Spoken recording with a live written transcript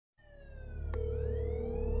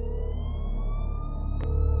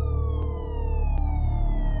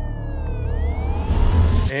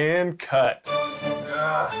And cut.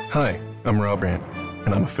 Hi, I'm Grant,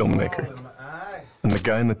 and I'm a filmmaker. And the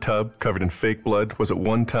guy in the tub, covered in fake blood, was at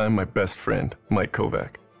one time my best friend, Mike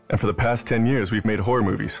Kovac. And for the past 10 years, we've made horror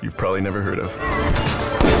movies you've probably never heard of. Do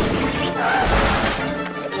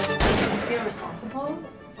you feel responsible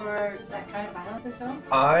for that kind of violence in films?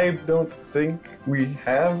 I don't think we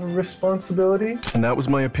have a responsibility. And that was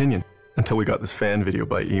my opinion, until we got this fan video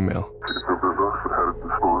by email.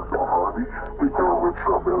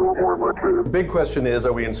 The big question is,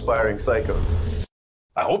 are we inspiring psychos?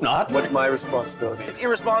 I hope not. What's my responsibility? It's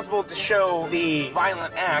irresponsible to show the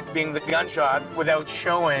violent act, being the gunshot, without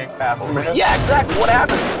showing aftermath. Yeah, exactly. What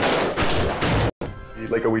happened?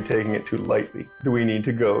 Like, are we taking it too lightly? Do we need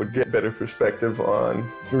to go get better perspective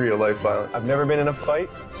on real life violence? I've never been in a fight,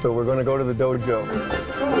 so we're gonna go to the dojo.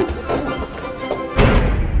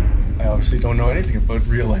 I obviously don't know anything about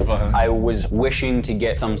real life violence. I was wishing to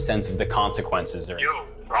get some sense of the consequences there. Yo,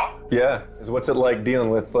 Rob? Yeah, what's it like dealing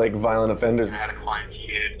with like violent offenders? I had a client,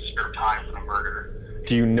 he had spare time for the murder.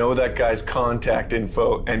 Do you know that guy's contact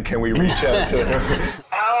info, and can we reach out to him?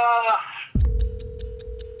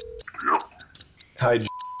 Yep. Hi,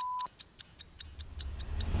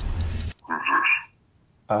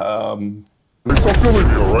 It's not filming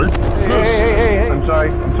you, right? Hey, I'm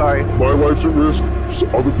sorry. My life's at risk,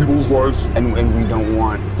 other people's lives. And we don't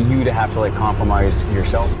want you to have to, like, compromise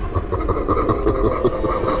yourself.